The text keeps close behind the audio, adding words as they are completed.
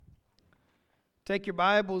Take your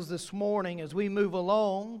Bibles this morning as we move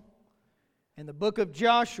along in the book of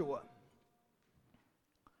Joshua.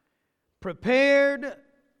 Prepared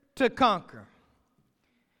to conquer.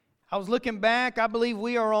 I was looking back, I believe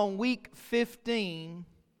we are on week 15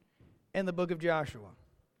 in the book of Joshua.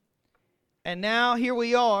 And now here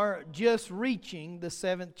we are just reaching the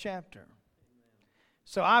 7th chapter.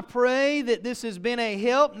 So I pray that this has been a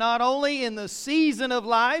help not only in the season of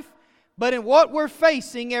life, but in what we're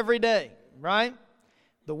facing every day. Right?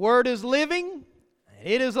 The Word is living, and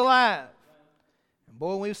it is alive. And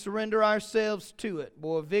boy, when we surrender ourselves to it,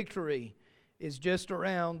 boy, victory is just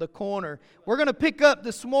around the corner. We're going to pick up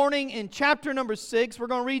this morning in chapter number 6. We're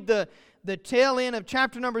going to read the tail end of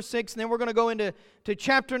chapter number 6, and then we're going to go into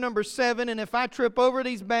chapter number 7. And if I trip over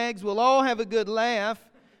these bags, we'll all have a good laugh,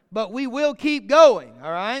 but we will keep going,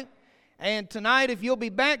 all right? And tonight, if you'll be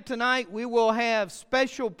back tonight, we will have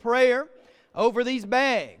special prayer over these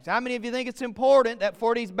bags. How many of you think it's important that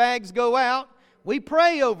before these bags go out, we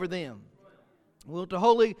pray over them? We'll the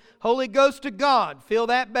Holy Ghost of God fill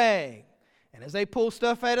that bag. And as they pull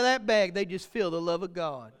stuff out of that bag, they just feel the love of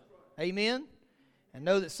God. Amen? And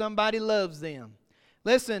know that somebody loves them.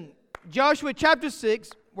 Listen, Joshua chapter 6,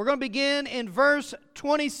 we're going to begin in verse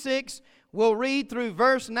 26. We'll read through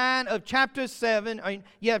verse 9 of chapter 7.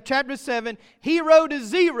 Chapter 7. Hero to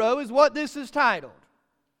Zero is what this is titled.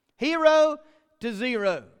 Hero to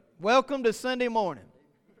Zero. Welcome to Sunday morning.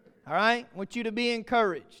 All right? I want you to be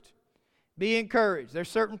encouraged. Be encouraged. There's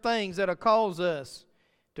certain things that'll cause us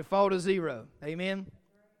to fall to zero. Amen?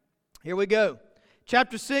 Here we go.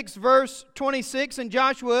 Chapter 6, verse 26. And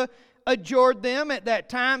Joshua adjured them at that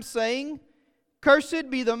time, saying,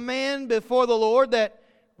 Cursed be the man before the Lord that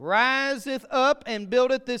riseth up and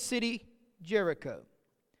buildeth this city Jericho.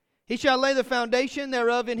 He shall lay the foundation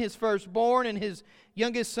thereof in his firstborn, and his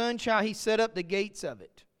youngest son shall he set up the gates of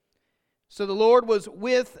it. So the Lord was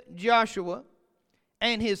with Joshua,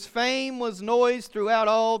 and his fame was noised throughout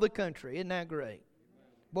all the country. Isn't that great?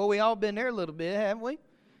 Boy, we all been there a little bit, haven't we?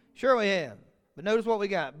 Sure we have. But notice what we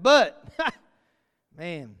got. But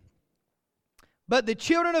the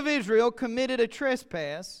children of Israel committed a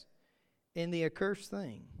trespass in the accursed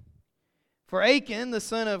thing. For Achan, the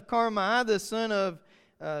son of Carmi, the son of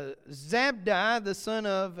Zabdi, the son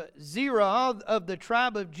of Zerah of the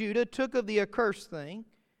tribe of Judah, took of the accursed thing,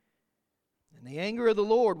 and the anger of the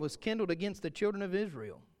Lord was kindled against the children of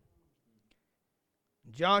Israel.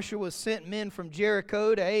 Joshua sent men from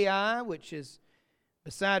Jericho to Ai, which is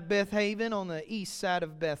beside Bethaven on the east side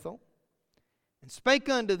of Bethel, and spake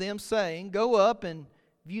unto them, saying, Go up and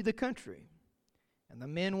view the country. And the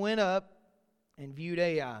men went up and viewed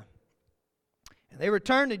Ai. And they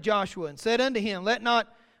returned to Joshua and said unto him, Let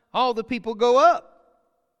not all the people go up,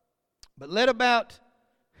 but let about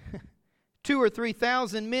 2,000 or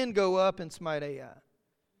 3,000 men go up and smite Ai.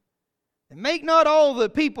 And make not all the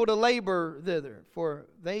people to labor thither, for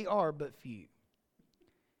they are but few.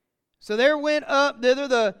 So there went up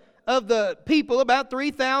thither of the people about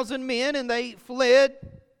 3,000 men, and they fled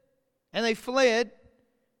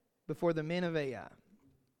before the men of Ai.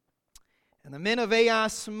 And the men of Ai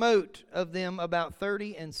smote of them about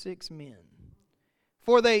 36 men.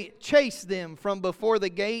 For they chased them from before the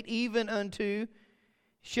gate even unto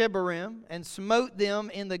Shebarim, and smote them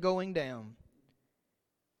in the going down.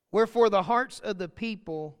 Wherefore the hearts of the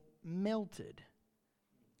people melted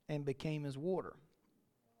and became as water.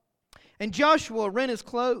 And Joshua rent his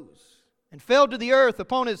clothes and fell to the earth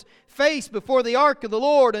upon his face before the ark of the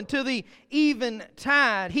Lord until the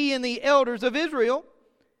eventide, he and the elders of Israel,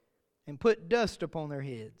 and put dust upon their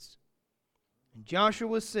heads. And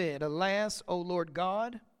Joshua said, Alas, O Lord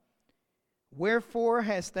God, wherefore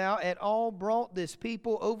hast thou at all brought this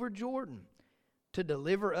people over Jordan to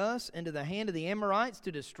deliver us into the hand of the Amorites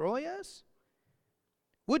to destroy us?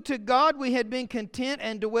 Would to God we had been content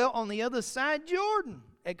and dwelt on the other side Jordan!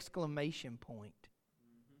 Exclamation point.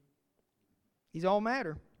 He's all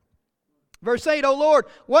matter. Verse 8, O Lord,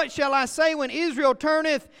 what shall I say when Israel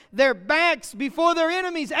turneth their backs before their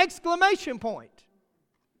enemies? Exclamation point.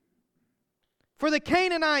 For the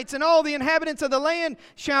Canaanites and all the inhabitants of the land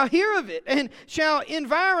shall hear of it, and shall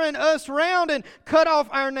environ us round, and cut off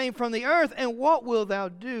our name from the earth. And what wilt thou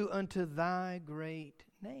do unto thy great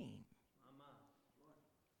name?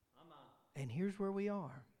 And here's where we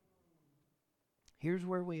are. Here's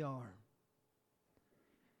where we are.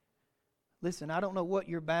 Listen, I don't know what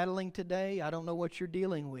you're battling today. I don't know what you're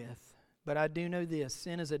dealing with. But I do know this.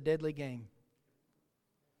 Sin is a deadly game.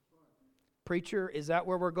 Preacher, is that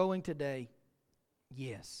where we're going today?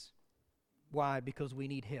 Yes. Why? Because we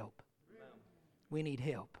need help. We need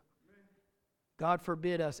help. God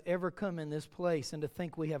forbid us ever come in this place and to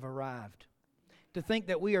think we have arrived. to think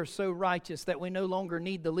that we are so righteous that we no longer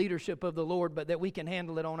need the leadership of the Lord, but that we can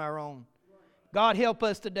handle it on our own. God, help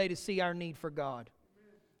us today to see our need for God.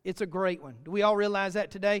 It's a great one. Do we all realize that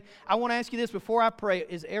today? I want to ask you this before I pray.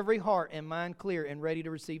 Is every heart and mind clear and ready to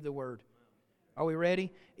receive the Word? Are we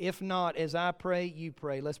ready? If not, as I pray, you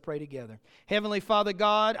pray. Let's pray together. Heavenly Father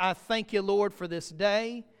God, I thank you, Lord, for this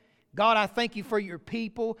day. God, I thank you for your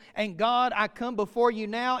people. And God, I come before you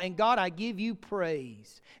now, and God, I give you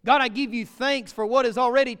praise. God, I give you thanks for what has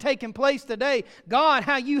already taken place today. God,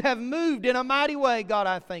 how you have moved in a mighty way. God,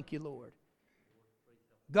 I thank you, Lord.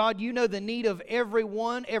 God, you know the need of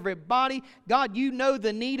everyone, everybody. God, you know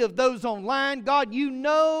the need of those online. God, you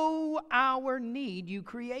know our need. You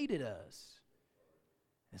created us.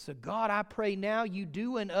 And so, God, I pray now you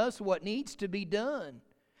do in us what needs to be done.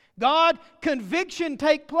 God, conviction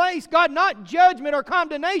take place. God, not judgment or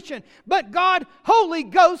condemnation, but God, Holy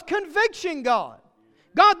Ghost conviction, God.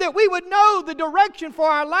 God, that we would know the direction for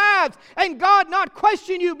our lives. And God, not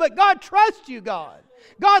question you, but God, trust you, God.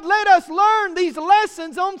 God, let us learn these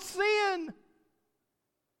lessons on sin.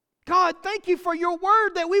 God, thank you for your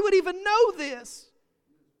word that we would even know this.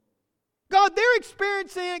 God, they're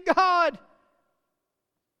experiencing it, God.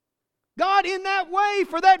 God, in that way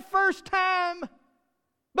for that first time.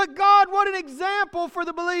 But God, what an example for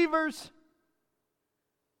the believers.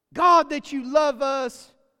 God, that you love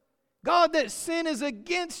us. God, that sin is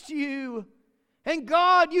against you. And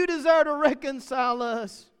God, you desire to reconcile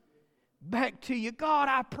us back to you. God,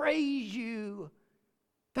 I praise you.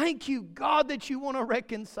 Thank you, God, that you want to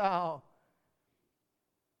reconcile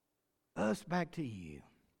us back to you.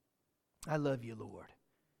 I love you, Lord.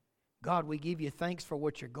 God, we give you thanks for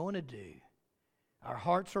what you're going to do. Our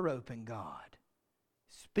hearts are open, God.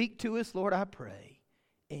 Speak to us, Lord, I pray.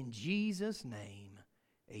 In Jesus' name,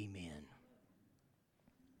 amen.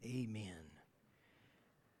 Amen.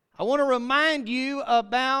 I want to remind you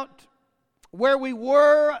about where we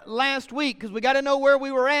were last week, because we got to know where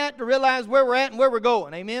we were at to realize where we're at and where we're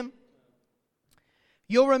going. Amen?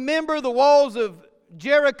 You'll remember the walls of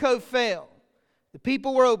Jericho fell. The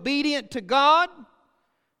people were obedient to God.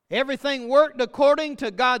 Everything worked according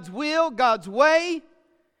to God's will, God's way.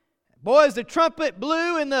 Boy, as the trumpet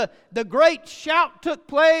blew and the great shout took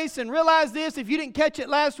place, and realize this, if you didn't catch it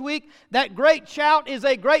last week, that great shout is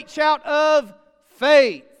a great shout of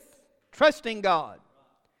faith, trusting God.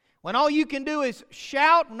 When all you can do is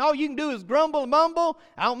shout, and all you can do is grumble and mumble,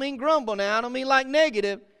 I don't mean grumble now, I don't mean like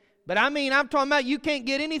negative, but I'm talking about you can't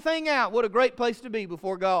get anything out. What a great place to be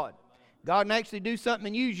before God. God can actually do something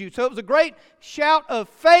and use you. So it was a great shout of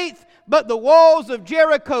faith, but the walls of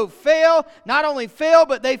Jericho fell. Not only fell,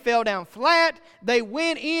 but they fell down flat. They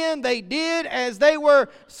went in, they did as they were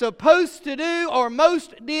supposed to do, or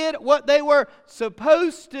most did what they were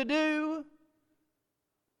supposed to do.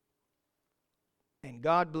 And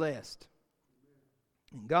God blessed.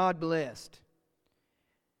 And God blessed.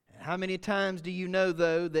 And how many times do you know,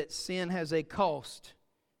 though, that sin has a cost?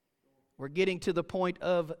 We're getting to the point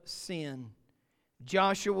of sin.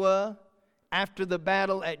 Joshua, after the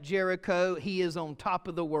battle at Jericho, he is on top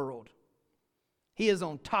of the world. He is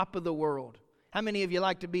on top of the world. How many of you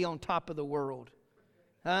like to be on top of the world?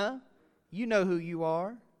 Huh? You know who you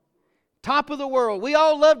are. Top of the world. We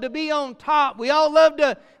all love to be on top. We all love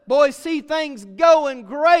to, see things going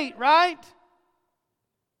great, right?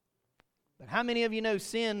 But how many of you know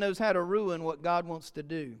sin knows how to ruin what God wants to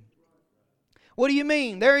do? What do you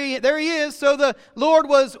mean? There he is. So the Lord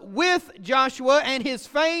was with Joshua, and his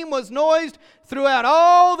fame was noised throughout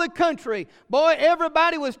all the country. Boy,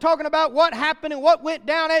 everybody was talking about what happened and what went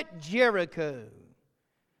down at Jericho.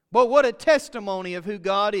 Boy, what a testimony of who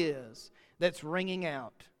God is that's ringing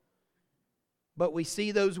out. But we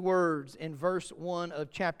see those words in verse 1 of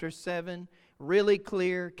chapter 7, really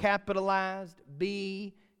clear, capitalized,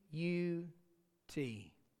 B-U-T.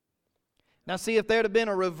 Now see, if there had been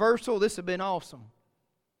a reversal, this would have been awesome.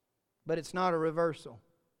 But it's not a reversal.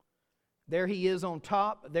 There he is on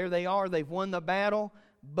top. There they are. They've won the battle.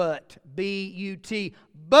 But, B-U-T.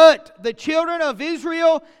 But the children of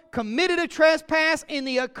Israel committed a trespass in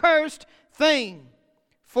the accursed thing.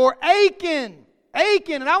 For Achan,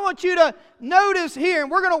 and I want you to notice here,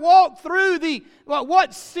 and we're going to walk through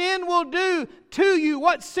what sin will do to you,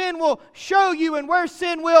 what sin will show you, and where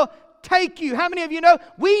sin will take you. How many of you know?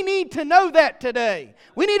 We need to know that today.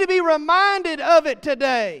 We need to be reminded of it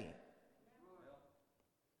today.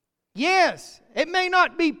 Yes, it may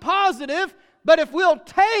not be positive, but if we'll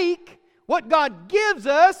take what God gives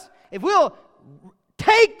us, if we'll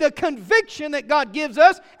take the conviction that God gives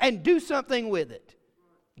us and do something with it,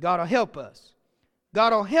 God will help us.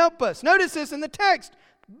 God will help us. Notice this in the text.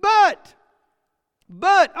 But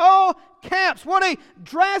all caps. What a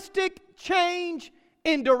drastic change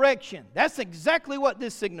in direction. That's exactly what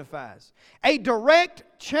this signifies. A direct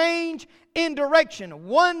change in direction.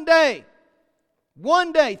 One day,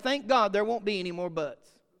 thank God there won't be any more buts.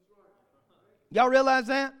 Y'all realize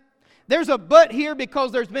that? There's a but here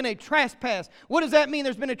because there's been a trespass. What does that mean?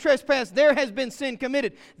 There's been a trespass. There has been sin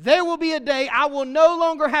committed. There will be a day I will no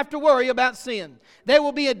longer have to worry about sin. There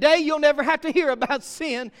will be a day you'll never have to hear about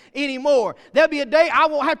sin anymore. There'll be a day I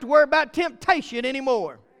won't have to worry about temptation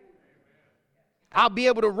anymore. I'll be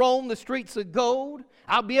able to roam the streets of gold.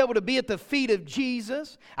 I'll be able to be at the feet of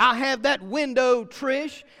Jesus. I'll have that window,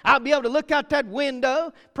 Trish. I'll be able to look out that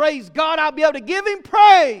window. Praise God, I'll be able to give Him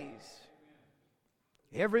praise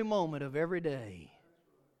every moment of every day.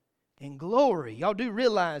 In glory, y'all do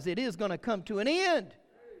realize it is going to come to an end.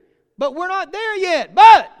 But we're not there yet.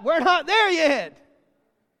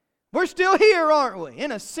 We're still here, aren't we?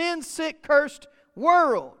 In a sin-sick, cursed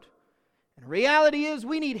world. And the reality is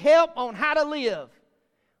we need help on how to live.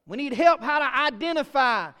 We need help how to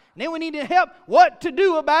identify. And then we need to help what to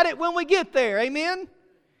do about it when we get there. Amen?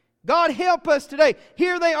 God help us today.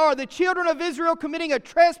 Here they are, the children of Israel committing a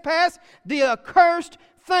trespass, the accursed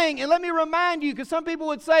thing. And let me remind you, because some people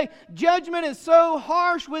would say, judgment is so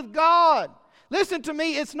harsh with God. Listen to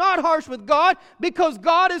me, it's not harsh with God because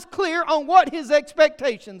God is clear on what His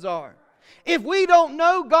expectations are. If we don't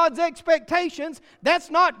know God's expectations,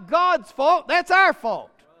 that's not God's fault, that's our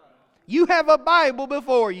fault. You have a Bible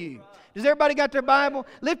before you. Does everybody got their Bible?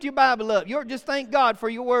 Lift your Bible up. Just thank God for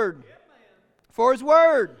your Word. For His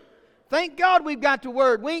Word. Thank God we've got the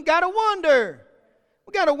Word. We ain't got to wonder.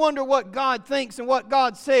 We got to wonder what God thinks and what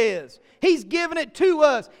God says. He's given it to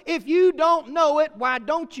us. If you don't know it, why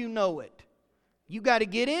don't you know it? You got to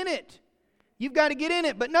get in it. You've got to get in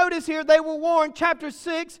it. But notice here, they were warned, chapter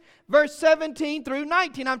 6, verse 17 through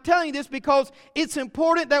 19. I'm telling you this because it's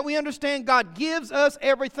important that we understand God gives us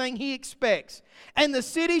everything He expects. And the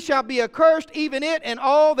city shall be accursed, even it and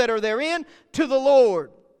all that are therein, to the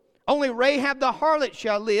Lord. Only Rahab the harlot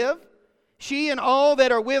shall live, she and all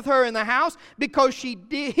that are with her in the house, because she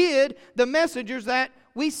hid the messengers that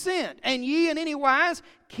we sent. And ye in any wise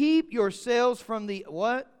keep yourselves from the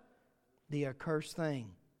what? The accursed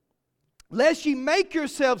thing. Lest ye make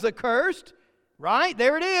yourselves accursed, right?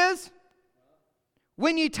 There it is.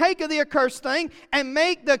 When ye take of the accursed thing and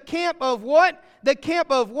make the camp of what? The camp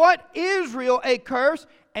of what? Israel a curse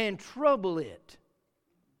and trouble it.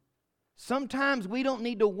 Sometimes we don't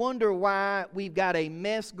need to wonder why we've got a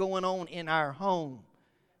mess going on in our home,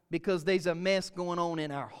 because there's a mess going on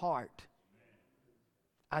in our heart.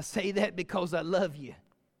 I say that because I love you.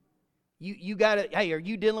 You got to, hey, are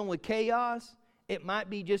you dealing with chaos? It might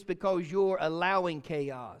be just because you're allowing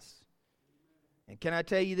chaos. And can I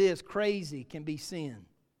tell you this? Crazy can be sin.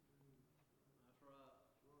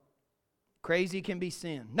 Crazy can be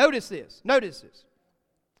sin. Notice this.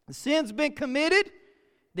 The sin's been committed.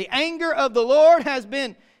 The anger of the Lord has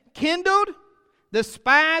been kindled. The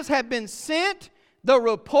spies have been sent. The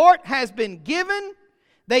report has been given.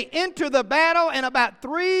 They enter the battle, and about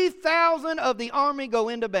 3,000 of the army go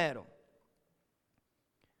into battle.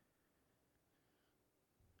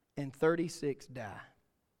 And 36 die.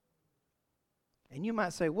 And you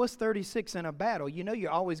might say, what's 36 in a battle? You know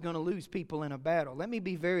you're always going to lose people in a battle. Let me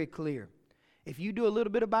be very clear. If you do a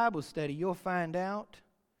little bit of Bible study, you'll find out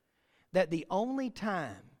that the only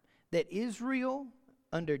time that Israel,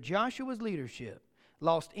 under Joshua's leadership,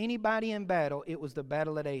 lost anybody in battle, it was the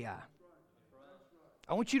battle at Ai.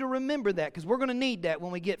 I want you to remember that, because we're going to need that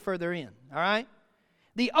when we get further in. All right?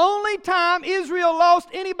 The only time Israel lost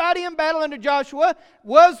anybody in battle under Joshua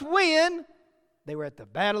was when they were at the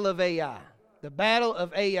battle of Ai. The battle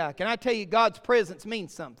of Ai. Can I tell you, God's presence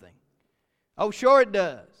means something? Oh, sure it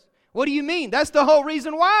does. What do you mean? That's the whole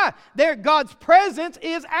reason why. God's presence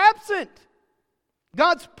is absent.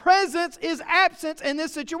 God's presence is absent in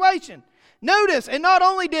this situation. Notice, and not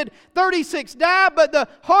only did 36 die, but the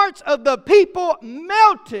hearts of the people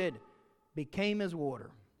melted, became as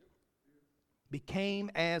water. Became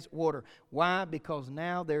as water. Why? Because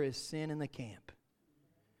now there is sin in the camp.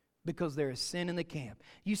 Because there is sin in the camp.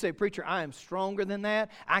 You say, preacher, I am stronger than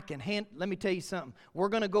that. Let me tell you something. We're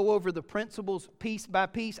going to go over the principles piece by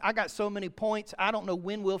piece. I got so many points. I don't know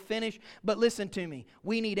when we'll finish. But listen to me.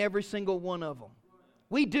 We need every single one of them.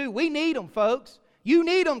 We do. We need them, folks. You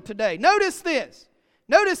need them today. Notice this.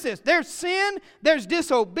 Notice this. There's sin. There's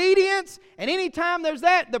disobedience. And anytime there's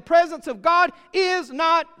that, the presence of God is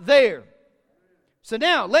not there. So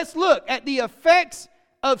now, let's look at the effects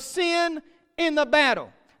of sin in the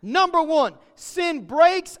battle. Number one, sin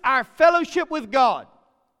breaks our fellowship with God.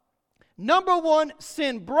 Number one,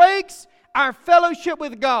 sin breaks our fellowship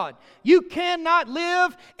with God. You cannot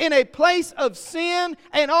live in a place of sin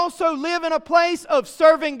and also live in a place of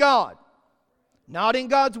serving God. Not in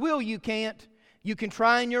God's will you can't. You can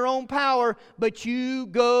try in your own power, but you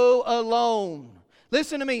go alone.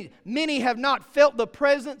 Listen to me. Many have not felt the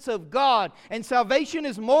presence of God. And salvation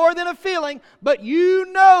is more than a feeling, but you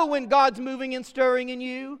know when God's moving and stirring in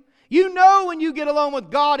you. You know when you get along with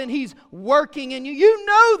God and He's working in you. You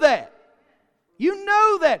know that. You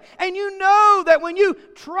know that. And you know that when you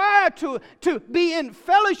try to be in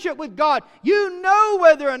fellowship with God, you know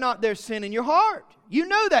whether or not there's sin in your heart. You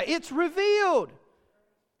know that. It's revealed.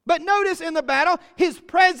 But notice in the battle, His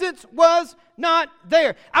presence was not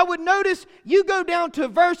there. I would notice you go down to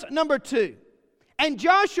verse number 2. And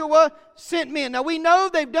Joshua sent men. Now we know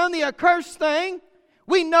they've done the accursed thing.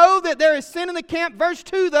 We know that there is sin in the camp. Verse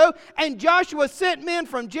 2 though, and Joshua sent men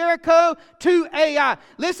from Jericho to Ai.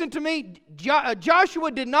 Listen to me, Joshua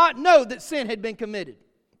did not know that sin had been committed.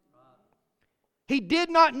 He did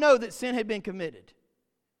not know that sin had been committed.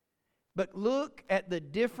 But look at the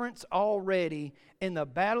difference already in the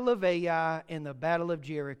battle of Ai and the battle of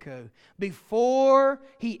Jericho. Before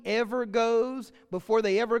they ever go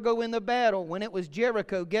in the battle, when it was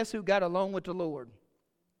Jericho, guess who got along with the Lord?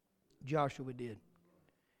 Joshua did.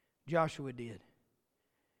 Joshua did.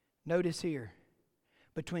 Notice here,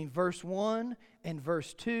 between verse 1 and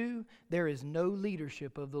verse 2, there is no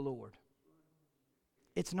leadership of the Lord.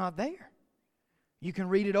 It's not there. You can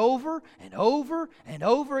read it over and over and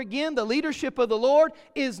over again. The leadership of the Lord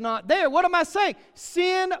is not there. What am I saying?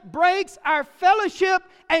 Sin breaks our fellowship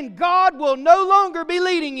and God will no longer be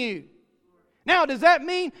leading you. Now, does that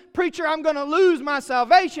mean, preacher, I'm going to lose my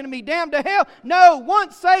salvation and be damned to hell? No,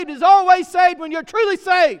 once saved is always saved when you're truly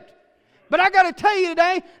saved. But I got to tell you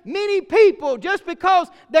today, many people, just because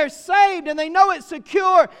they're saved and they know it's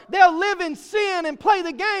secure, they'll live in sin and play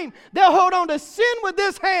the game. They'll hold on to sin with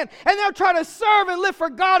this hand and they'll try to serve and live for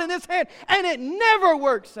God in this hand, and it never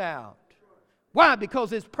works out. Why?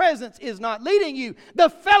 Because His presence is not leading you. The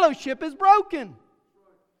fellowship is broken.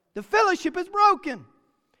 The fellowship is broken.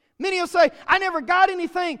 Many will say, I never got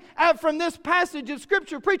anything out from this passage of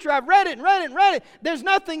Scripture. Preacher, I've read it and read it and read it. There's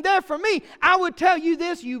nothing there for me. I would tell you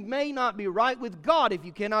this, you may not be right with God if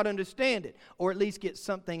you cannot understand it, or at least get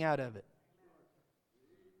something out of it.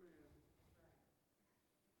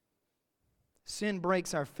 Sin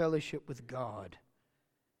breaks our fellowship with God.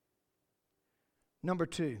 Number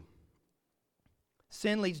 2,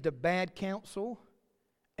 sin leads to bad counsel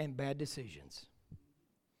and bad decisions.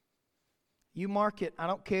 You mark it. I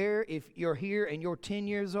don't care if you're here and you're 10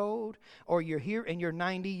 years old or you're here and you're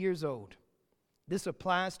 90 years old. This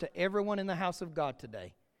applies to everyone in the house of God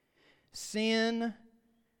today. Sin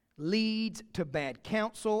leads to bad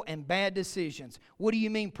counsel and bad decisions. What do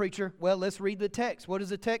you mean, preacher? Well, let's read the text. What does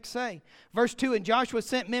the text say? Verse 2, and Joshua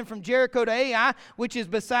sent men from Jericho to Ai, which is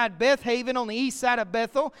beside Bethaven on the east side of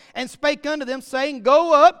Bethel, and spake unto them, saying,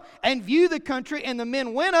 Go up and view the country. And the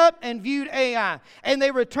men went up and viewed Ai. And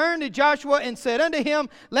they returned to Joshua and said unto him,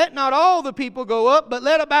 Let not all the people go up, but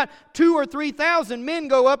let about 2,000 or 3,000 men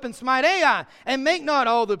go up and smite Ai. And make not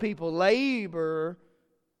all the people labor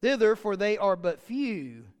thither, for they are but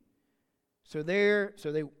few. So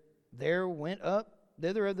there went up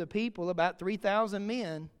thither of the people about 3,000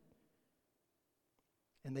 men,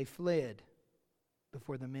 and they fled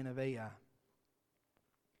before the men of Ai.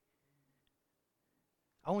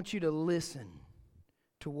 I want you to listen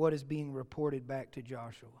to what is being reported back to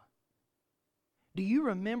Joshua. Do you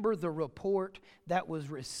remember the report that was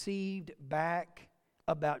received back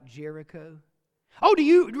about Jericho? Oh, do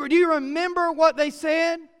you remember what they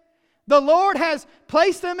said? The Lord has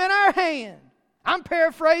placed them in our hand. I'm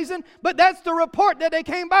paraphrasing, but that's the report that they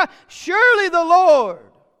came by. Surely the Lord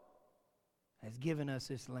has given us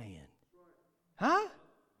this land. Huh?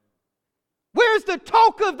 Where's the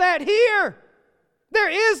talk of that here? There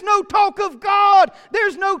is no talk of God.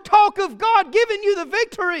 There's no talk of God giving you the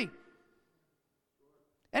victory.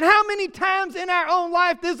 And how many times in our own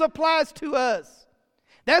life this applies to us?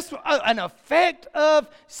 That's an effect of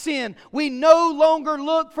sin. We no longer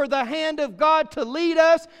look for the hand of God to lead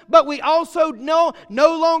us, but we also no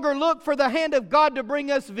longer look for the hand of God to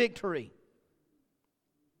bring us victory.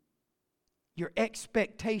 Your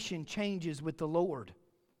expectation changes with the Lord.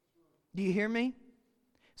 Do you hear me?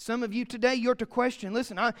 Some of you today, you're to question.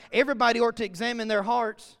 Listen, everybody ought to examine their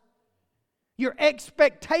hearts. Your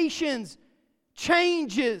expectations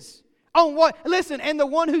changes on what? Listen, and the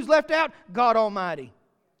one who's left out, God Almighty.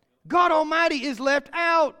 God Almighty is left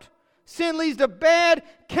out. Sin leads to bad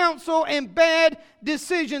counsel and bad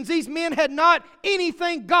decisions. These men had not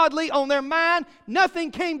anything godly on their mind.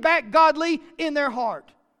 Nothing came back godly in their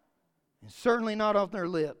heart. and certainly not on their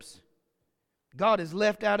lips. God is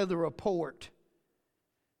left out of the report.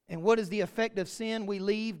 And what is the effect of sin? We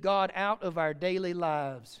leave God out of our daily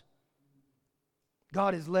lives.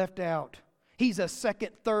 God is left out. He's a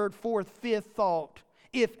second, third, fourth, fifth thought,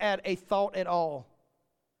 if at a thought at all.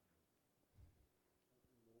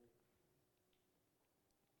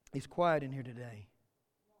 He's quiet in here today.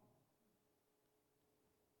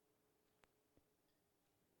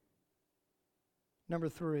 Number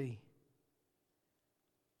 3.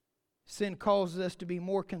 Sin causes us to be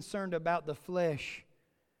more concerned about the flesh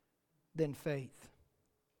than faith.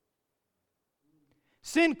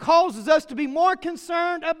 Sin causes us to be more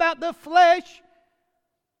concerned about the flesh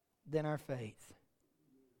than our faith.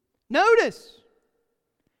 Notice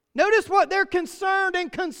what they're concerned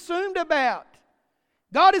and consumed about.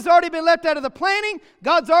 God has already been left out of the planning.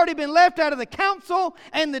 God's already been left out of the counsel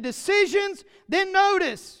and the decisions. Then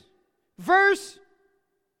notice verse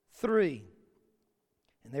 3.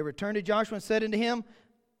 And they returned to Joshua and said unto him,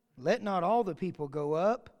 let not all the people go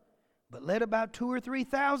up, but let about 2,000 or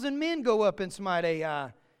 3,000 men go up and smite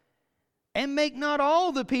Ai. And make not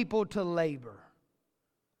all the people to labor.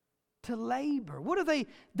 To labor. What are they?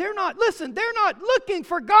 They're not looking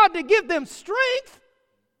for God to give them strength.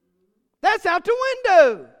 That's out the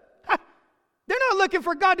window. They're not looking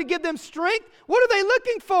for God to give them strength. What are they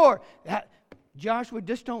looking for? Joshua,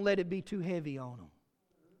 just don't let it be too heavy on them.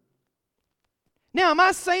 Now, am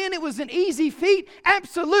I saying it was an easy feat?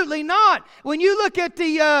 Absolutely not. When you look at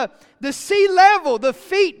the sea level, the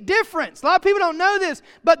feet difference. A lot of people don't know this,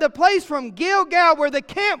 but the place from Gilgal, where the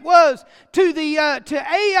camp was, to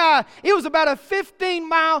Ai, it was about a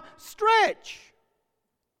 15-mile stretch.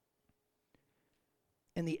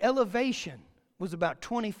 And the elevation was about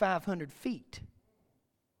 2,500 feet.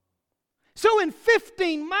 So in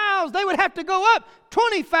 15 miles, they would have to go up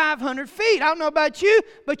 2,500 feet. I don't know about you,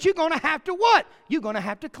 but you're going to have to what? You're going to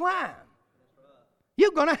have to climb.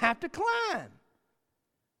 You're going to have to climb.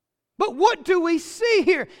 But what do we see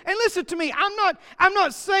here? And listen to me, I'm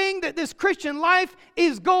not saying that this Christian life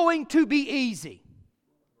is going to be easy.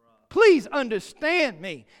 Please understand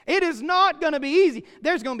me. It is not going to be easy.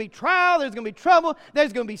 There's going to be trial. There's going to be trouble.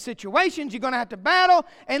 There's going to be situations you're going to have to battle.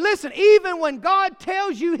 And listen, even when God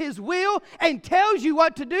tells you His will and tells you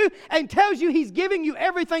what to do and tells you He's giving you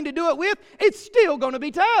everything to do it with, it's still going to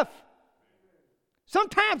be tough.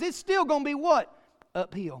 Sometimes it's still going to be what?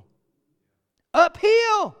 Uphill.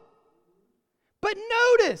 Uphill. But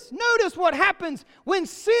notice what happens when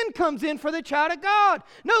sin comes in for the child of God.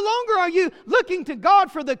 No longer are you looking to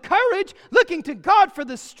God for the courage, looking to God for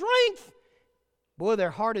the strength. Boy, their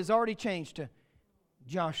heart has already changed to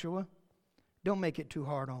Joshua. Don't make it too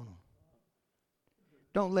hard on them.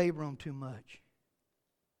 Don't labor them too much.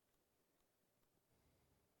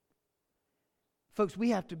 Folks, we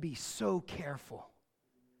have to be so careful.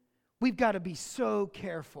 We've got to be so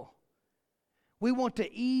careful. We want the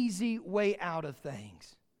easy way out of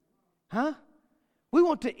things. Huh? We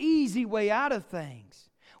want the easy way out of things.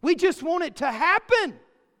 We just want it to happen.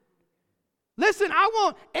 Listen, I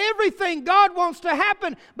want everything God wants to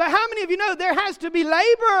happen. But how many of you know there has to be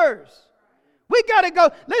laborers? We got to go.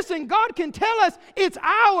 Listen, God can tell us it's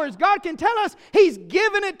ours. God can tell us He's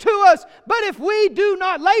given it to us. But if we do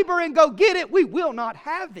not labor and go get it, we will not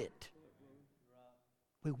have it.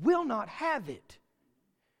 We will not have it.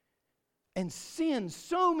 And sin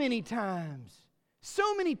so many times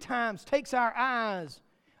takes our eyes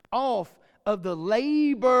off of the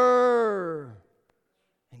labor.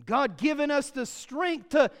 And God given us the strength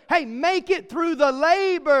to, make it through the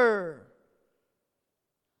labor.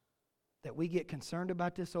 That we get concerned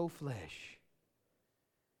about this old flesh.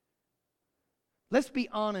 Let's be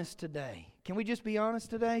honest today. Can we just be honest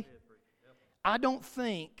today? I don't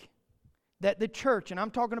think that the church, and I'm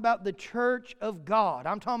talking about the church of God,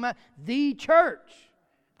 I'm talking about the church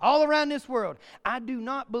all around this world, I do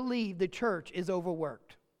not believe the church is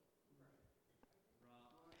overworked.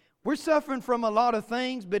 We're suffering from a lot of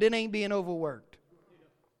things, but it ain't being overworked.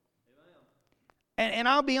 And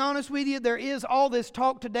I'll be honest with you, there is all this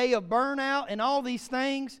talk today of burnout and all these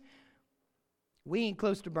things. We ain't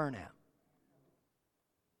close to burnout.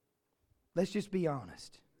 Let's just be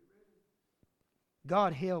honest.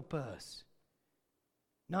 God help us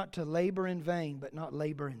not to labor in vain, but not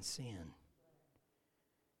labor in sin.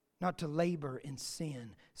 Not to labor in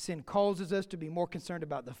sin. Sin causes us to be more concerned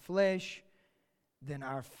about the flesh than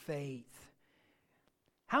our faith.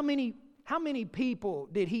 How many people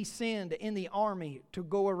did He send in the army to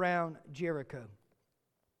go around Jericho?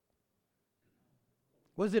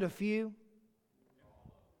 Was it a few?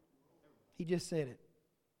 He just said it.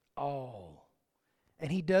 All. And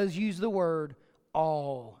He does use the word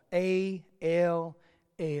all. A-L-L.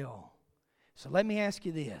 So let me ask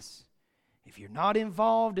you this. If you're not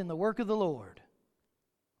involved in the work of the Lord,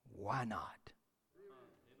 why not?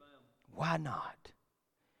 Why not?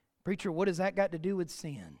 Preacher, what has that got to do with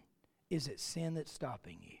sin? Is it sin that's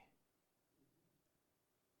stopping you?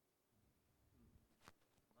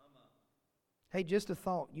 Hey, just a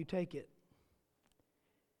thought. You take it.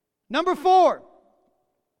 Number 4.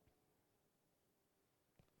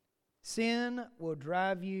 Sin will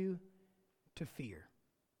drive you to fear.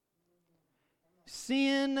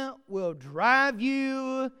 Sin will drive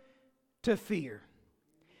you to fear.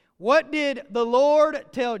 What did the Lord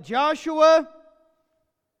tell Joshua?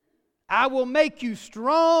 I will make you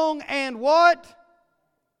strong and what?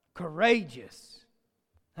 Courageous.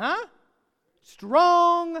 Huh?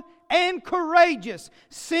 Strong and courageous.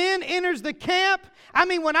 Sin enters the camp. I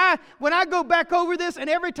mean, when I go back over this, and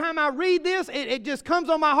every time I read this, it just comes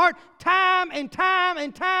on my heart time and time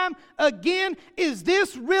and time again. Is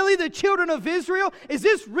this really the children of Israel? Is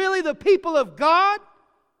this really the people of God?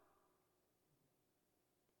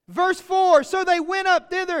 Verse 4, so they went up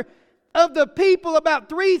thither of the people about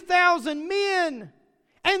 3,000 men.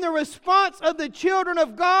 And the response of the children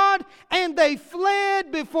of God, and they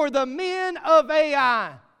fled before the men of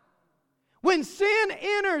Ai. When sin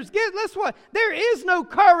enters, guess what? There is no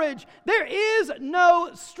courage. There is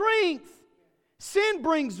no strength. Sin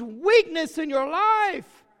brings weakness in your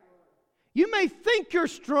life. You may think you're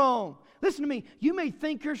strong. Listen to me. You may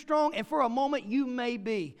think you're strong, and for a moment you may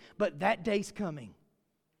be. But that day's coming.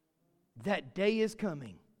 That day is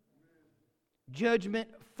coming. Judgment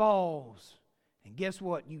falls. And guess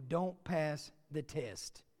what? You don't pass the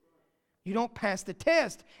test. You don't pass the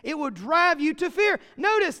test. It will drive you to fear.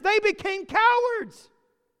 Notice, they became cowards.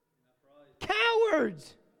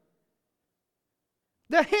 Cowards.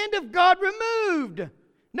 The hand of God removed.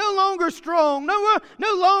 No longer strong. No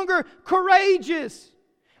longer courageous.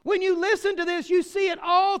 When you listen to this, you see it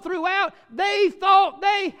all throughout. They thought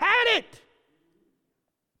they had it.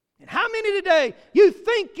 And how many today, you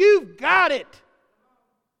think you've got it?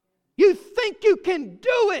 You think you can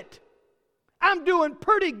do it. I'm doing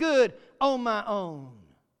pretty good on my own.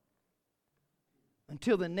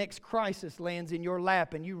 Until the next crisis lands in your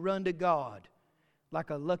lap and you run to God like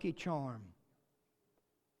a lucky charm.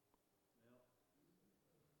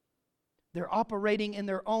 They're operating in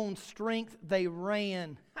their own strength. They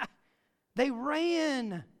ran. They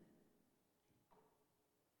ran.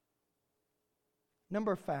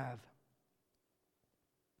 Number 5.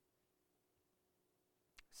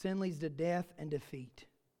 Sin leads to death and defeat.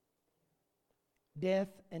 Death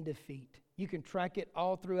and defeat. You can track it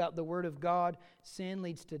all throughout the Word of God. Sin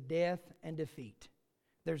leads to death and defeat.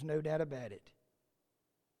 There's no doubt about it.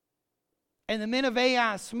 And the men of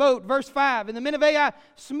Ai smote, verse 5, and the men of Ai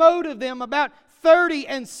smote of them about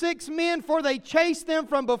 36 men, for they chased them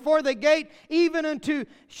from before the gate, even unto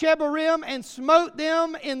Shebarim, and smote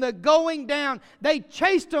them in the going down. They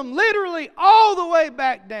chased them literally all the way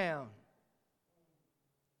back down.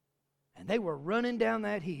 And they were running down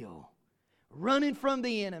that hill, running from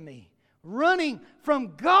the enemy, running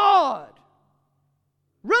from God.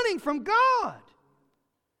 Running from God.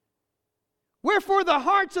 Wherefore the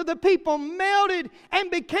hearts of the people melted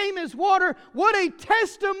and became as water. What a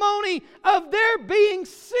testimony of there being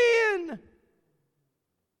sin.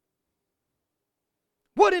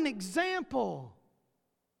 What an example.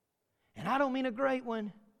 And I don't mean a great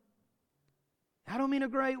one. I don't mean a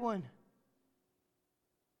great one.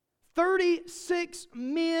 36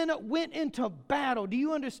 men went into battle. Do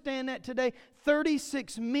you understand that today?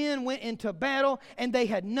 36 men went into battle and they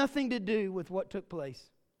had nothing to do with what took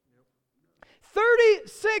place.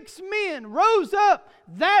 36 men rose up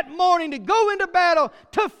that morning to go into battle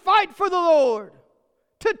to fight for the Lord,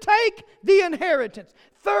 to take the inheritance.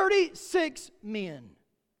 36 men.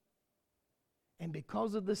 And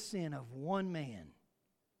because of the sin of one man,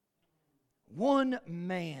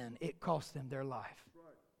 it cost them their life.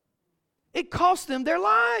 It cost them their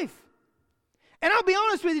life. And I'll be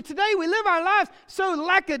honest with you, today we live our lives so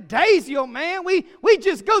lackadaisical, man. We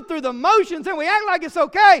just go through the motions and we act like it's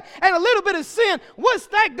okay. And a little bit of sin, what's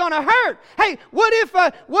that going to hurt? Hey, what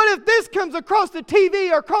if this comes across the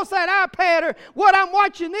TV or across that iPad, or what I'm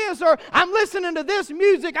watching this, or I'm listening to this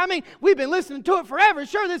music? I mean, we've been listening to it forever.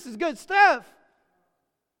 Sure, this is good stuff.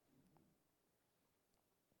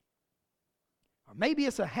 Or maybe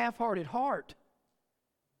it's a half-hearted heart.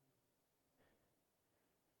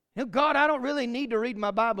 You know, God, I don't really need to read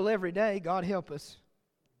my Bible every day. God help us.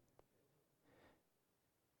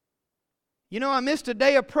 You know, I missed a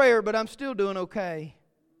day of prayer, but I'm still doing okay.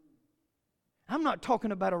 I'm not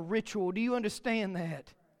talking about a ritual. Do you understand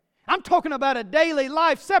that? I'm talking about a daily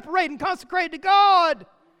life separated and consecrated to God.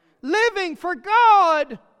 Living for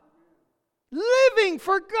God. Living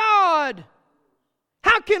for God.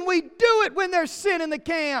 How can we do it when there's sin in the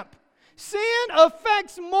camp? Sin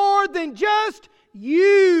affects more than just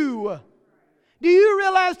you. Do you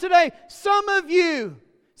realize today, some of you've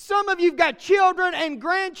got children and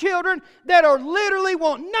grandchildren that are literally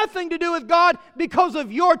want nothing to do with God because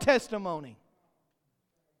of your testimony.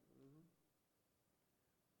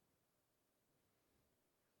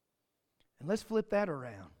 And let's flip that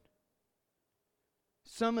around.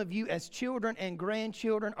 Some of you as children and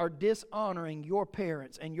grandchildren are dishonoring your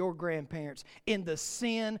parents and your grandparents in the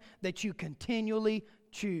sin that you continually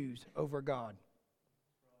choose over God.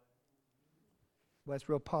 Well, that's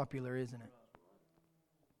real popular, isn't it?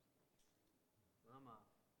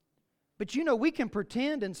 But we can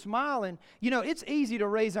pretend and smile and, it's easy to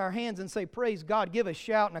raise our hands and say, praise God, give a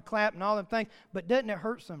shout and a clap and all them things, but doesn't it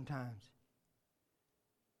hurt sometimes?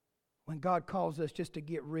 When God calls us just to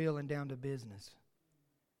get real and down to business.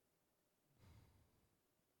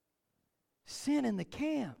 Sin in the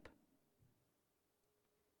camp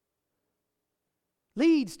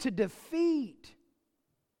leads to defeat.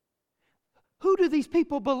 Who do these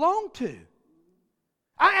people belong to?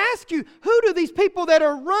 I ask you, who do these people that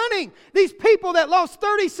are running, these people that lost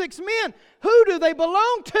 36 men, who do they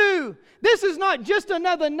belong to? This is not just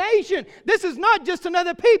another nation. This is not just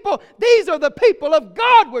another people. These are the people of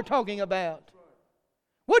God we're talking about.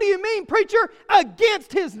 What do you mean, preacher?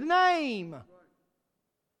 Against His name.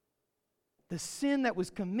 The sin that was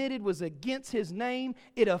committed was against His name.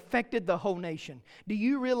 It affected the whole nation. Do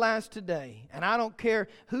you realize today, and I don't care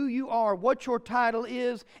who you are, what your title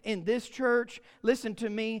is in this church, listen to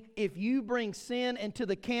me, if you bring sin into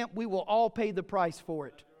the camp, we will all pay the price for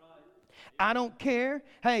it. I don't care.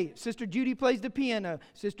 Hey, Sister Judy plays the piano.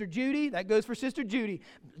 Sister Judy, that goes for Sister Judy.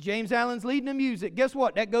 James Allen's leading the music. Guess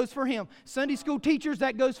what? That goes for him. Sunday school teachers,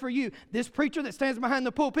 that goes for you. This preacher that stands behind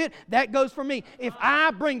the pulpit, that goes for me. If I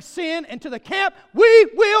bring sin into the camp, we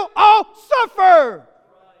will all suffer.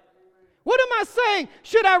 What am I saying?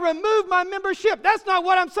 Should I remove my membership? That's not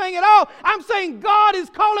what I'm saying at all. I'm saying God is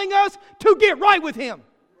calling us to get right with Him.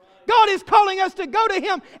 God is calling us to go to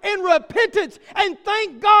Him in repentance, and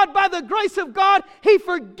thank God by the grace of God He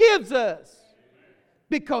forgives us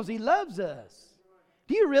because He loves us.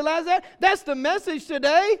 Do you realize that? That's the message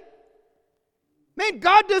today. Man,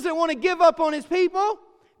 God doesn't want to give up on His people.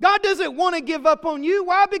 God doesn't want to give up on you.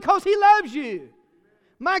 Why? Because He loves you.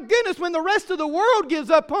 My goodness, when the rest of the world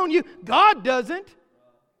gives up on you, God doesn't.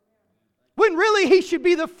 When really He should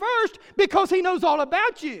be the first because He knows all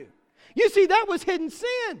about you. You see, that was hidden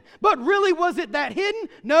sin. But really, was it that hidden?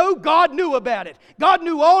 No, God knew about it. God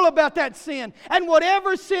knew all about that sin. And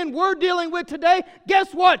whatever sin we're dealing with today,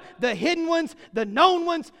 guess what? The hidden ones, the known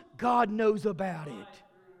ones, God knows about it.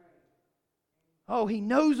 Oh, He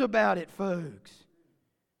knows about it, folks.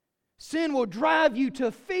 Sin will drive you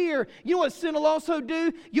to fear. You know what sin will also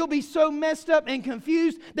do? You'll be so messed up and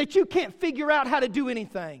confused that you can't figure out how to do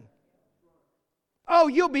anything. Oh,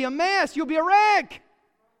 you'll be a mess. You'll be a wreck.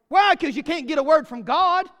 Why? Because you can't get a word from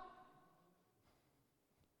God.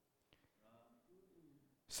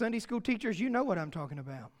 Sunday school teachers, you know what I'm talking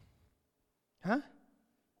about. Huh?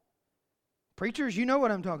 Preachers, you know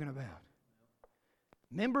what I'm talking about.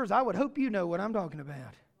 Members, I would hope you know what I'm talking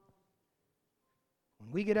about.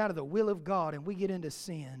 When we get out of the will of God and we get into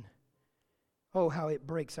sin, oh, how it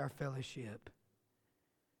breaks our fellowship.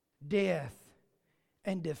 Death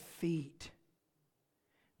and defeat.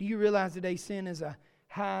 Do you realize today sin is a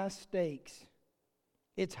high stakes?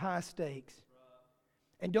 It's high stakes.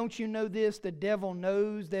 And don't you know this? The devil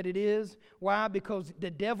knows that it is. Why? Because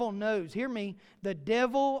the devil knows. Hear me. The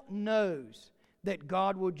devil knows that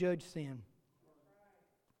God will judge sin.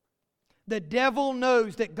 The devil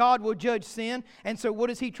knows that God will judge sin. And so what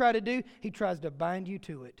does he try to do? He tries to bind you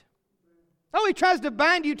to it. Oh, he tries to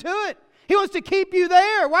bind you to it. He wants to keep you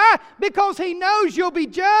there. Why? Because he knows you'll be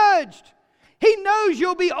judged. He knows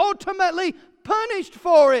you'll be ultimately punished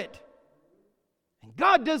for it. And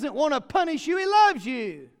God doesn't want to punish you. He loves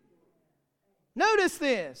you. Notice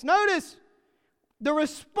this. Notice the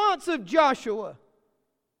response of Joshua.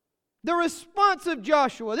 The response of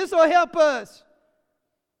Joshua. This will help us.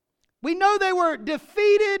 We know they were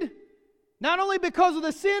defeated not only because of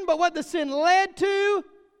the sin, but what the sin led to.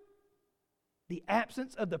 The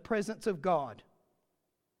absence of the presence of God.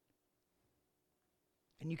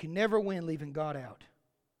 And you can never win leaving God out.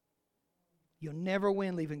 You'll never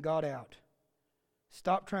win leaving God out.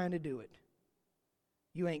 Stop trying to do it.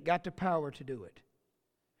 You ain't got the power to do it.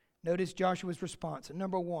 Notice Joshua's response.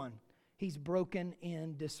 Number one, he's broken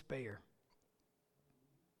in despair.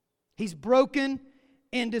 He's broken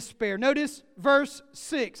in despair. Notice verse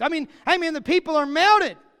 6. I mean, the people are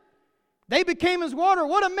melted. They became as water.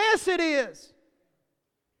 What a mess it is.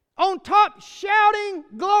 On top, shouting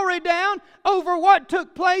glory down over what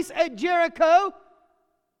took place at Jericho,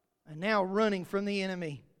 and now running from the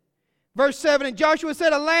enemy. Verse 7, and Joshua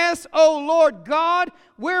said, Alas, O Lord God,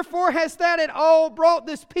 wherefore hast thou at all brought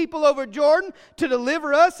this people over Jordan to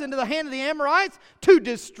deliver us into the hand of the Amorites, to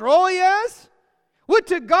destroy us? Would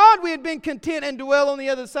to God we had been content and dwell on the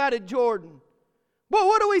other side of Jordan. Well,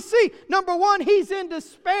 what do we see? Number one, he's in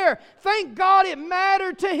despair. Thank God it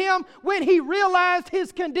mattered to him when he realized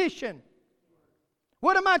his condition.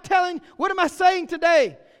 What am I saying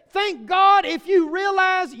today? Thank God if you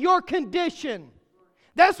realize your condition.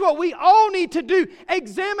 That's what we all need to do.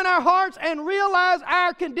 Examine our hearts and realize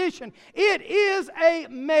our condition. It is a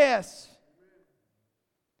mess.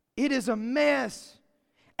 It is a mess.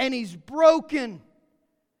 And he's broken.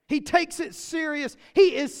 He takes it serious.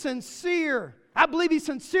 He is sincere. I believe he's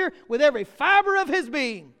sincere with every fiber of his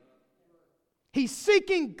being. He's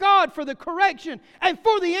seeking God for the correction and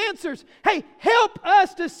for the answers. Hey, help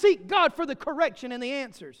us to seek God for the correction and the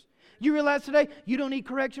answers. You realize today you don't need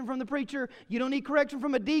correction from the preacher. You don't need correction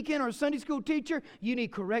from a deacon or a Sunday school teacher. You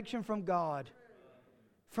need correction from God.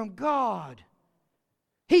 From God.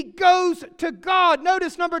 He goes to God.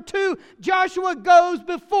 Notice number 2, Joshua goes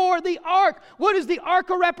before the ark. What is the ark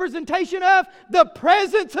a representation of? The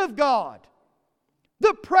presence of God.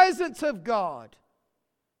 The presence of God.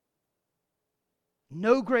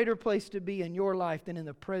 No greater place to be in your life than in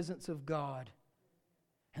the presence of God.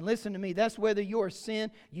 And listen to me, that's whether you're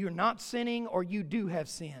not sinning, or you do have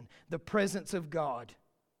sin. The presence of God.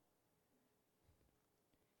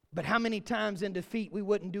 But how many times in defeat we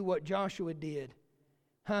wouldn't do what Joshua did?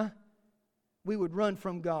 We would run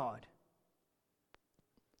from God.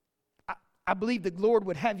 I believe the Lord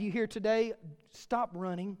would have you here today. Stop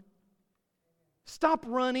running. Stop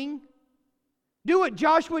running. Do what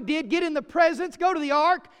Joshua did. Get in the presence. Go to the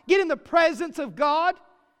ark. Get in the presence of God.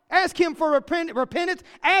 Ask Him for repentance.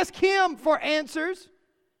 Ask Him for answers.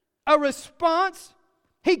 A response.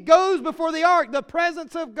 He goes before the ark, the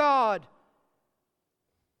presence of God.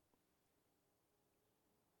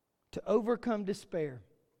 To overcome despair,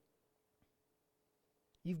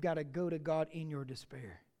 you've got to go to God in your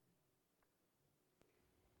despair.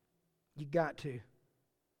 You got to.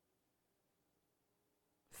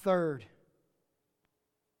 Third,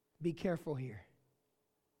 be careful here,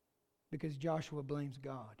 because Joshua blames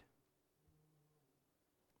God.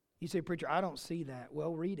 You say, preacher, I don't see that.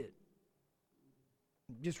 Well, read it.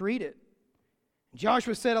 Just read it.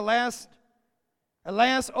 Joshua said, Alas,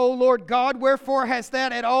 O Lord God, wherefore hast thou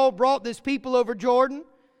at all brought this people over Jordan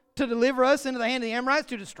to deliver us into the hand of the Amorites,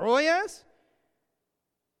 to destroy us?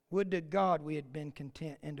 Would to God we had been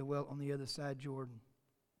content and dwelt on the other side of Jordan.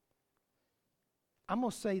 I'm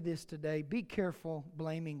going to say this today. Be careful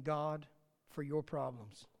blaming God for your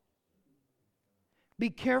problems. Be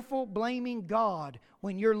careful blaming God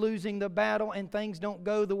when you're losing the battle and things don't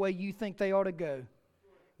go the way you think they ought to go.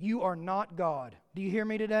 You are not God. Do you hear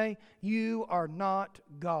me today? You are not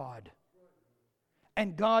God.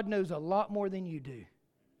 And God knows a lot more than you do.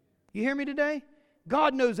 You hear me today?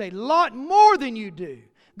 God knows a lot more than you do.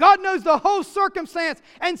 God knows the whole circumstance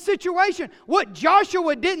and situation. What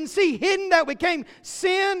Joshua didn't see hidden that became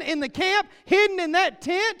sin in the camp, hidden in that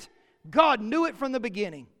tent, God knew it from the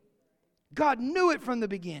beginning. God knew it from the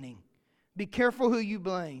beginning. Be careful who you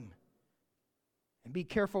blame. And be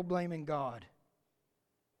careful blaming God.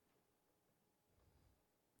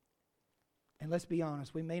 And let's be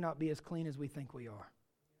honest, we may not be as clean as we think we are.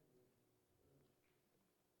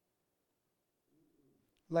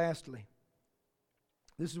 Lastly,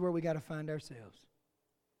 this is where we got to find ourselves.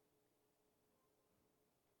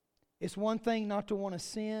 It's one thing not to want to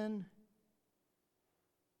sin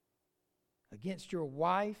against your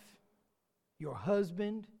wife, your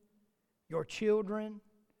husband, your children,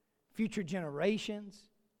 future generations.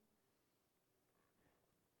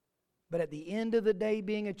 But at the end of the day,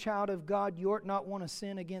 being a child of God, you ought not want to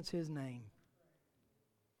sin against His name.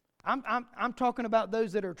 I'm talking about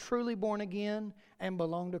those that are truly born again and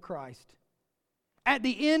belong to Christ. At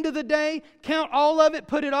the end of the day, count all of it,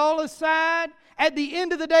 put it all aside. At the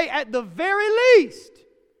end of the day, at the very least,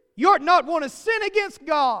 you ought not want to sin against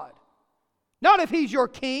God. Not if He's your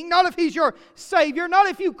King, not if He's your Savior, not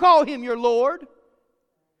if you call Him your Lord.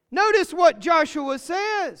 Notice what Joshua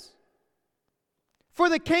says. For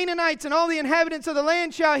the Canaanites and all the inhabitants of the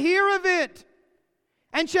land shall hear of it,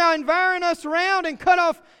 and shall environ us round and cut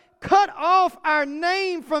off our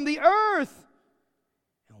name from the earth.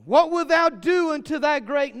 And what wilt thou do unto thy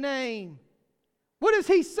great name? What is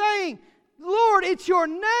he saying? Lord, it's your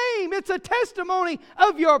name. It's a testimony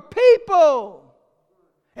of your people.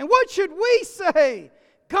 And what should we say?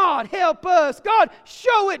 God, help us. God,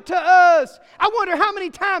 show it to us. I wonder how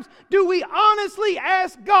many times do we honestly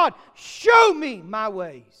ask God, show me my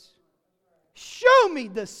ways. Show me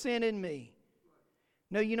the sin in me.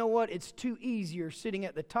 No, you know what? It's too easier sitting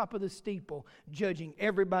at the top of the steeple judging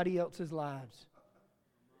everybody else's lives.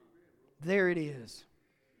 There it is.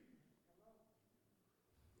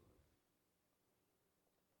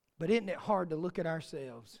 But isn't it hard to look at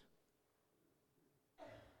ourselves?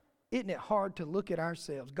 Isn't it hard to look at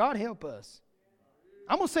ourselves? God help us.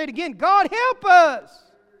 I'm going to say it again. God help us.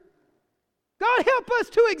 God help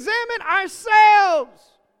us to examine ourselves.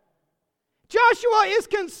 Joshua is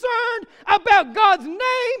concerned about God's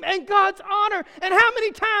name and God's honor. And how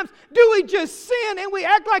many times do we just sin and we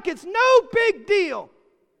act like it's no big deal?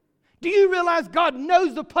 Do you realize God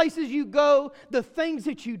knows the places you go, the things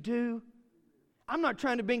that you do? I'm not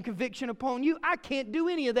trying to bring conviction upon you. I can't do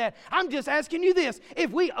any of that. I'm just asking you this.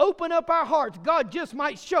 If we open up our hearts, God just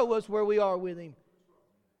might show us where we are with Him.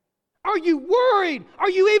 Are you worried? Are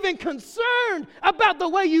you even concerned about the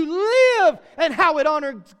way you live and how it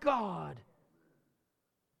honors God?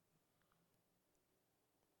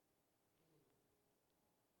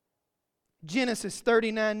 Genesis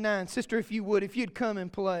 39:9. Sister, if you'd come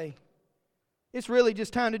and play. It's really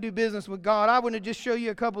just time to do business with God. I want to just show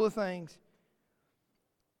you a couple of things.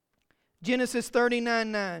 Genesis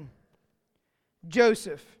 39:9.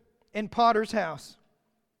 Joseph in Potter's house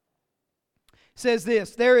says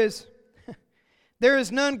this, there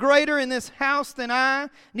is none greater in this house than I,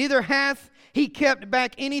 neither hath he kept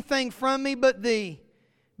back anything from me but thee,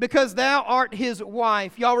 because thou art his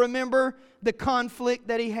wife. Y'all remember the conflict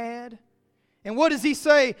that he had? And what does he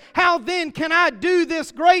say? How then can I do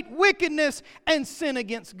this great wickedness and sin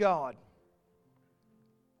against God?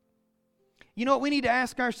 You know what we need to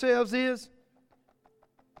ask ourselves is,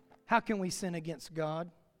 how can we sin against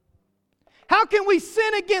God? How can we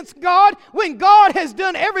sin against God when God has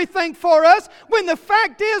done everything for us, when the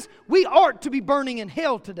fact is we ought to be burning in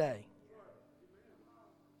hell today?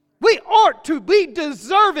 We ought to. We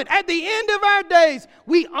deserve it. At the end of our days,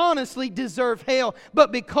 we honestly deserve hell.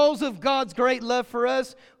 But because of God's great love for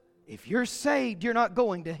us, if you're saved, you're not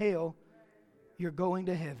going to hell. You're going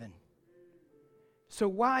to heaven. So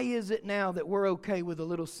why is it now that we're okay with a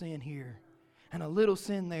little sin here and a little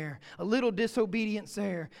sin there, a little disobedience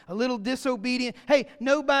there, a little disobedient? Hey,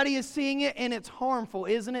 nobody is seeing it and it's harmful,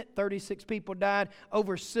 isn't it? 36 people died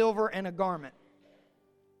over silver and a garment.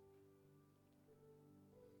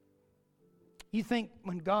 You think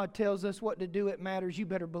when God tells us what to do, it matters? You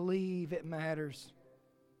better believe it matters.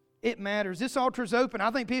 It matters. This altar's open. I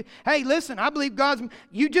think people, hey, listen, I believe God's,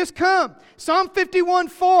 you just come. Psalm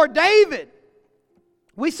 51:4, David.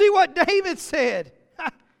 We see what David said.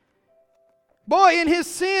 Boy, in his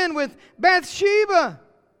sin with Bathsheba.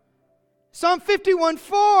 Psalm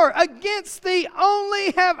 51:4, against thee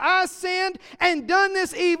only have I sinned and done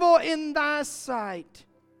this evil in thy sight.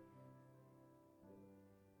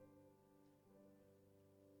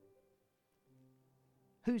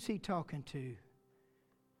 Who's he talking to?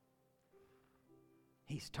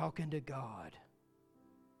 He's talking to God.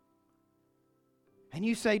 And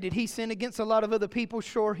you say, did he sin against a lot of other people?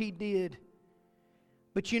 Sure, he did.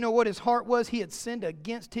 But you know what his heart was? He had sinned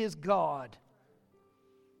against his God.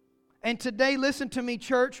 And today, listen to me,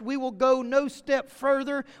 church, we will go no step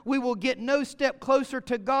further. We will get no step closer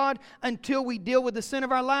to God until we deal with the sin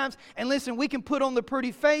of our lives. And listen, we can put on the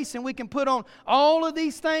pretty face and we can put on all of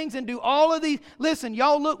these things and do all of these. Listen,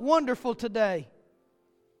 y'all look wonderful today.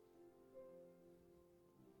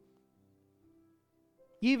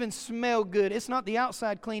 You even smell good. It's not the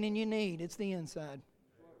outside cleaning you need, it's the inside.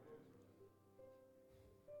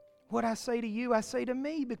 What I say to you, I say to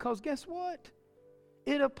me, because guess what?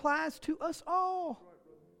 It applies to us all.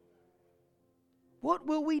 What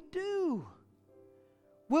will we do?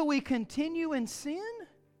 Will we continue in sin?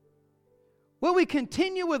 Will we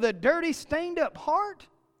continue with a dirty, stained up heart?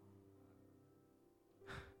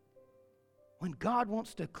 When God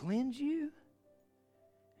wants to cleanse you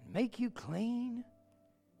and make you clean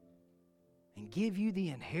and give you the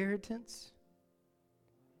inheritance,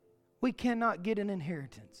 we cannot get an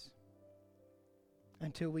inheritance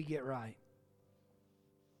until we get right.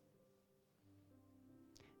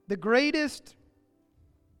 The greatest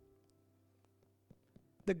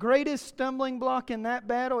stumbling block in that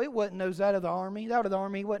battle, it wasn't those out of the army. Out of the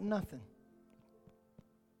army wasn't nothing.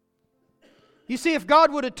 You see, if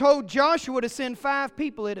God would have told Joshua to send 5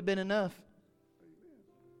 people, it'd have been enough.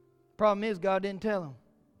 Problem is, God didn't tell him,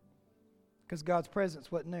 because God's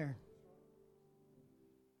presence wasn't there.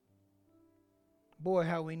 Boy,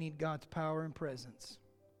 how we need God's power and presence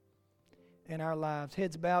in our lives.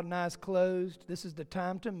 Heads bowed and eyes closed. This is the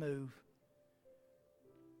time to move.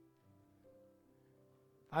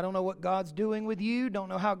 I don't know what God's doing with you. Don't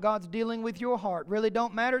know how God's dealing with your heart. Really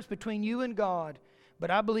don't matter. It's between you and God.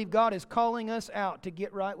 But I believe God is calling us out to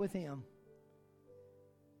get right with Him.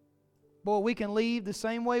 Boy, we can leave the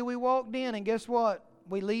same way we walked in. And guess what?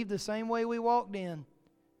 We leave the same way we walked in.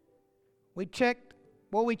 We checked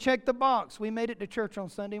the box. We made it to church on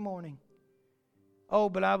Sunday morning. Oh,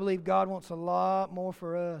 but I believe God wants a lot more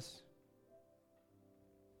for us.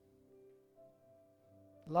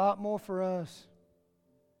 A lot more for us.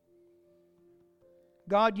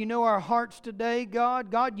 God, you know our hearts today,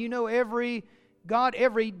 God. God, you know every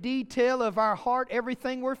detail of our heart,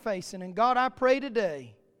 everything we're facing. And God, I pray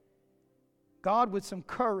today, God, with some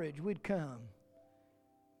courage, we'd come.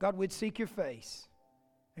 God, we'd seek your face.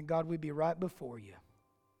 And God, we'd be right before you.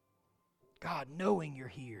 God, knowing you're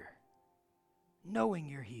here. Knowing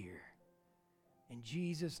you're here. In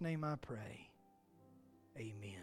Jesus' name I pray. Amen.